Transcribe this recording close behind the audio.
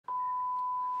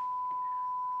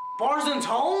Bars and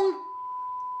tone?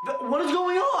 What is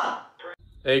going on?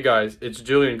 Hey guys, it's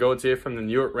Julian Gauthier from the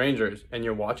New York Rangers, and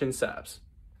you're watching Saps.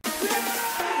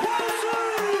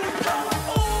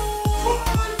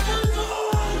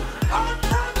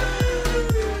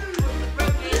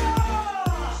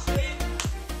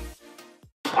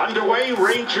 Underway,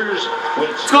 Rangers with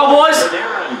Let's go, boys!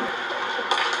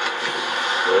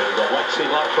 With Alexei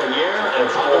Lafreniere and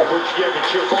Pavel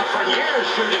Buchnevich. Lafreniere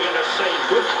shooting in a save.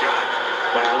 Good shot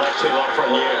by Alexei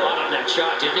Lafreniere. A lot on that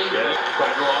shot, didn't he? Yeah.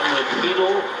 Right along with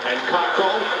Hedl and Kakko.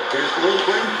 Here's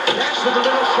Lindgren. Pass to the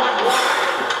middle, shot wide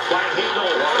by Hedl.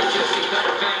 He got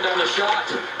a fan on the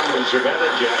shot.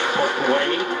 Zibanejad put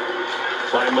away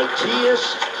by Matthias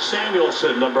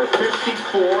Samuelsson, number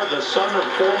 54, the son of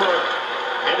former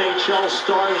NHL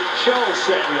star Kjell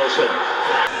Samuelsson.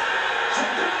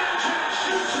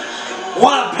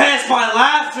 What a pass by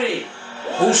Laffy!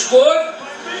 Who scored?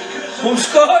 Who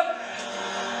scored?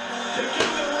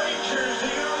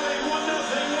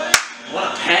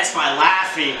 What a pass by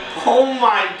Laffy! Oh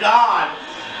my god!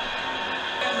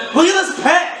 Look at this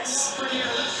pass!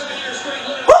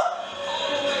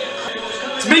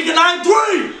 It's Mika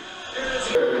 9-3!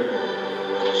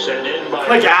 Sent in by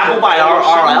Like Apple by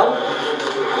RL?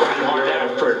 Reinhard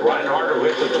after it. Reinhard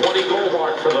hit the 20-goal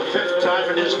mark for the 5th time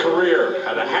in his career.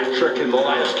 Had a hat trick in the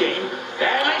last game.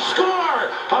 And they score!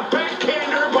 A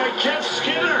backhander by Jeff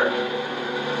Skinner.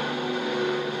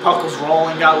 Puck was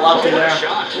rolling, got lucky What a there.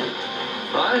 shot.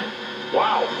 Huh?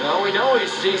 Wow. Now we know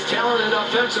he's talented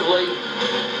offensively.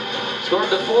 Scored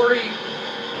the 40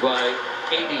 by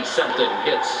 80-something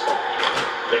hits.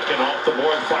 Taken off the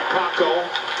board by Kakko.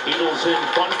 Hedl's in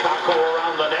front. Kakko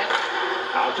around the net.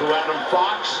 Out to Adam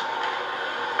Fox.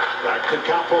 Back to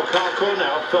Kakko.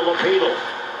 Now Philip Hedl.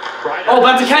 Right Oh,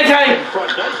 back to KK! in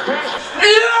front. Nice pass. Yeah!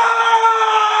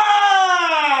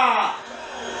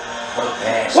 What a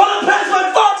pass. What a pass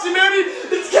by Foxy, baby!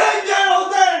 It's KK all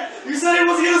day! You said he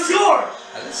wasn't gonna score!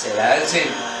 I didn't say that. I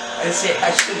didn't say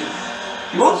I should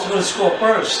have. He was going to score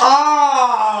first.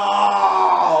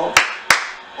 Oh!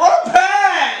 What a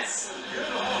pass!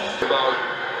 About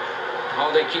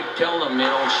how they keep telling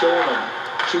them, showing them.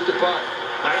 Shoot the puck.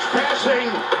 Nice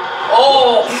passing.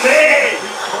 Oh, man!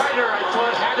 Kreider, I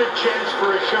thought, had a chance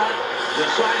for a shot.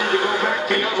 Decided to go back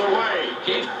the other way.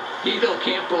 Hedl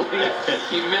can't believe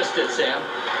he missed it, Sam.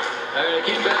 I mean, I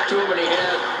came back to him and he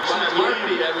had.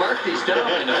 I marked these down.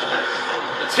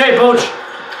 Okay, Booch.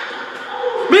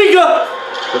 Mika!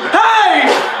 Hey!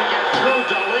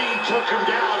 Took him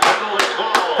down. Penalty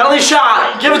call. Penalty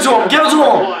shot. Give it to him. Give it to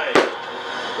him.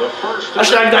 The first.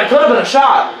 Actually, that could have been a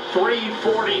shot.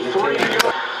 3:43 to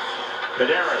go.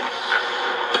 Panarin.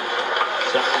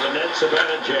 Side of the net,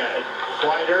 Zibanejad.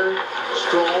 Kreider,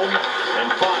 Strome, and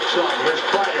Fox on. Here's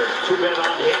Kreider. 2 men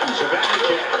on him.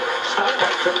 Zibanejad. Stopped by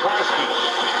Tarkovsky.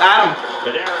 Adam.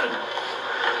 Panarin.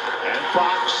 And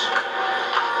Fox.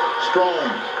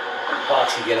 Strome.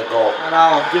 Fox can get a goal. I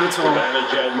know. Give it to him.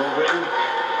 Zibanejad moving.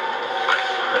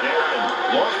 Panarin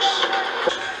looks.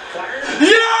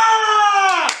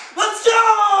 Yeah! Let's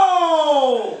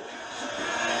go!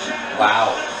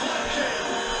 Wow.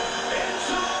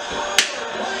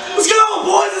 Let's go,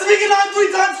 boys! It's Mika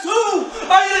 9-3 times 2! I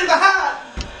get in the hat!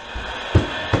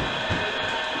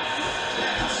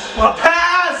 What a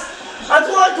pass! That's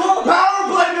what I call a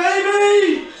power play,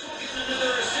 baby!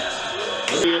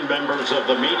 Members of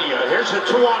the media. Here's a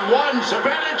 2-on-1.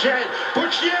 Zibanejad,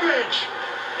 Buchnevich,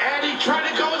 and he tried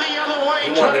to go the other way.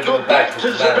 He Tried to go back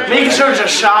to Zibanejad. Mika sure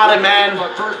just shot it, man.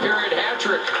 First period hat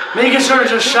trick. Mika sure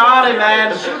just shot it,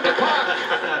 man. Shoot the puck.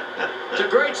 It's a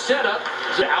great setup.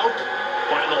 Out.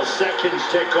 Final seconds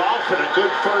tick off, and a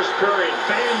good first period.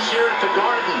 Fans here at the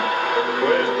Garden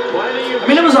with plenty of. I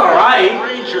mean, it was all right.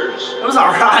 Rangers. It was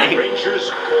all right. Rangers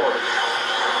score.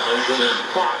 Lindgren and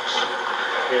Fox.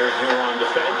 Here on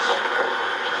defense.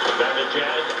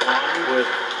 Zibanejad on with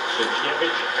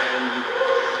Buchnevich and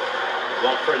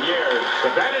Lafreniere.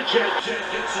 Zibanejad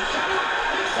gets a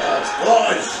shot.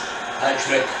 Boys. Hat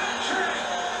trick.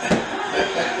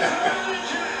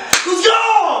 Let's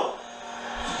go!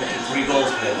 3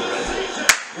 goals for him already.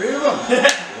 3 of them.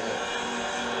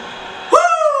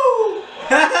 Woo!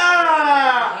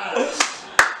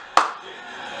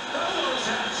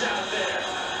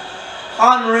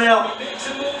 Unreal.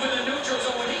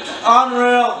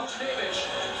 Unreal.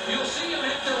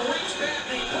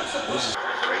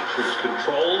 Rangers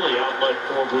control the outlet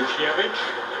for Buchnevich.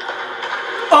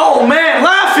 Oh man,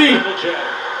 Laffy!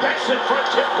 Pass in front,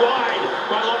 tip wide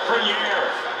by Lafreniere.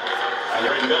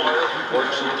 Larry Miller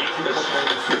works in deepness.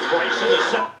 Price in the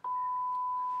set.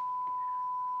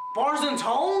 Bars and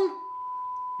tone?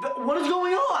 What is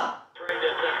going on?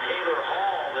 Taylor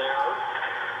Hall there.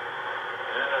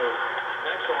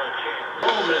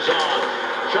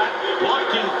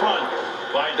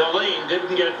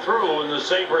 couldn't get through, and the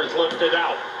Sabres lifted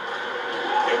out.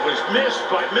 It was missed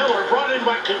by Miller, brought in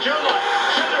by Kajula.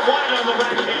 Shut it wide on the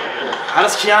backhand. How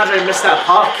does Keandre miss that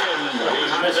puck?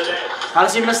 How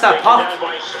does he miss that puck?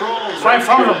 It's right in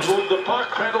front of him. The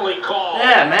puck penalty call.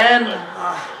 Yeah, man.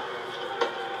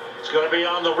 It's going to be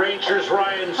on the Rangers,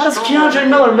 Ryan. How does Keandre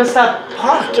Miller miss that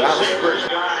puck? The Sabres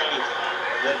guy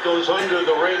that goes under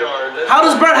the radar. How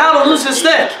does Brett Howell lose his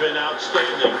stick? He's been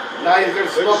outstanding. Now he's going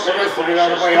to smoke the rest of it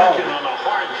on the way home. On a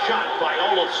hard shot by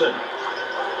Olofsson.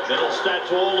 Middlestat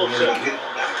to Olofsson.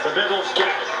 The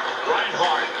Middlestat.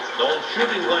 Reinhardt. The old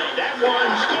shooting lane. That one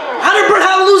score. How did Brett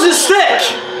Howell lose his stick?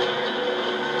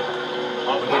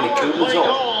 A power play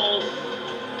goal.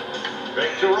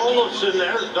 Victor Olofsson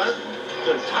there. That's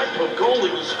the type of goal he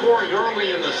was scoring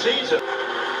early in the season.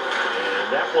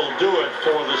 That will do it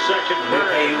for the second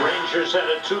period. Rangers had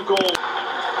a 2-goal.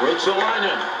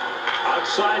 Ruotsalainen.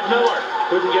 Outside Miller.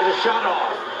 Couldn't get a shot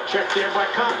off. Checked there by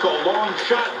Kakko. Long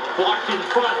shot. Blocked in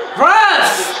front.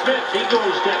 Ref! Smith. He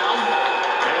goes down.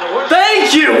 And it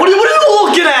Thank you! What are you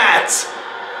looking at?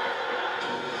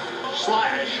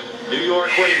 Slash. New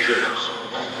York Rangers.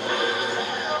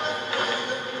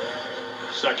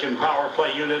 Second power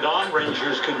play unit on.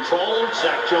 Rangers controlled.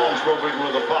 Zach Jones moving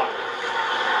with the puck.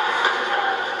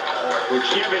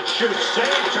 Vucevic shoots, save,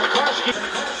 Tarkovsky.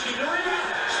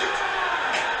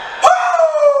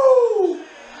 Woo!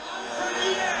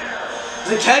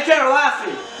 Is it KK or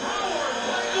Laffy?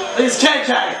 It's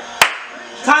KK.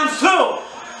 Times 2.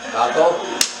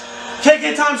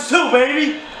 KK times 2,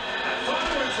 baby.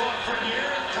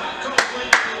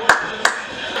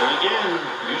 And again,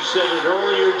 you said it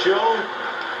earlier, Joe,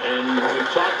 and we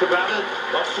talked about it.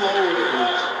 Buffalo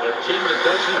is a team that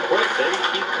doesn't quit. They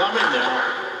keep coming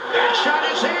now. That shot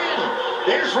is in.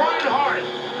 There's Reinhardt.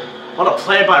 What a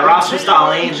play by Rasmus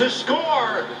Dahlin. To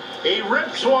score. He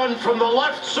rips one from the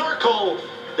left circle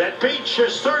that beats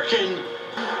Shesterkin.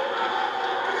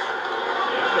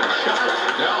 Shot.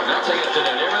 No, nothing at the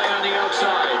net. Everything on the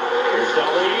outside. Here's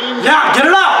Dahlin. Yeah,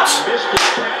 get it out. Missed his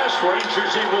pass.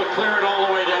 Rangers able to clear it all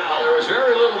the way down. There was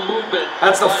very little movement.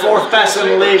 That's the fourth best in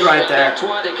the league right there. That's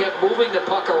why they kept moving the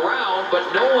puck around, but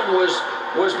no one was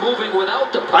moving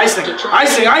without the puck. Icing,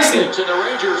 icing. And the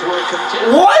Rangers were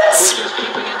content What? with just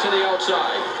keeping it to the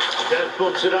outside. That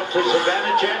puts it up to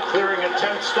Zibanejad, clearing a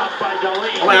 10th stop by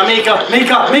Dahlin. Oh my God,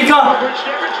 Mika. Here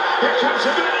comes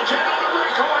Zibanejad on the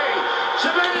breakaway.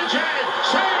 Zibanejad,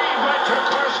 saved by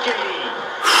Tarkovsky.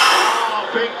 Oh,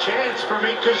 big chance for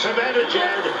Mika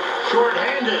Zibanejad,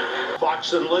 short-handed.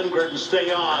 Fox and Lindgren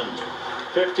stay on.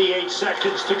 58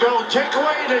 seconds to go. Take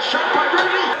away and a shot by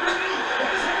Rudy.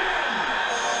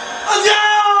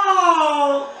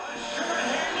 Yo!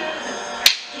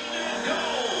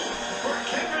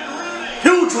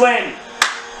 Huge win.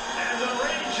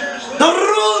 The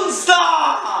Rune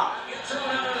Star.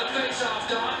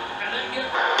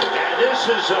 And this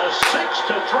is a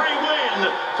 6-3 win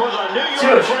for the New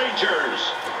York Rangers.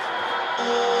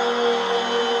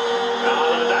 On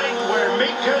a night where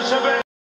Mika Zibanejad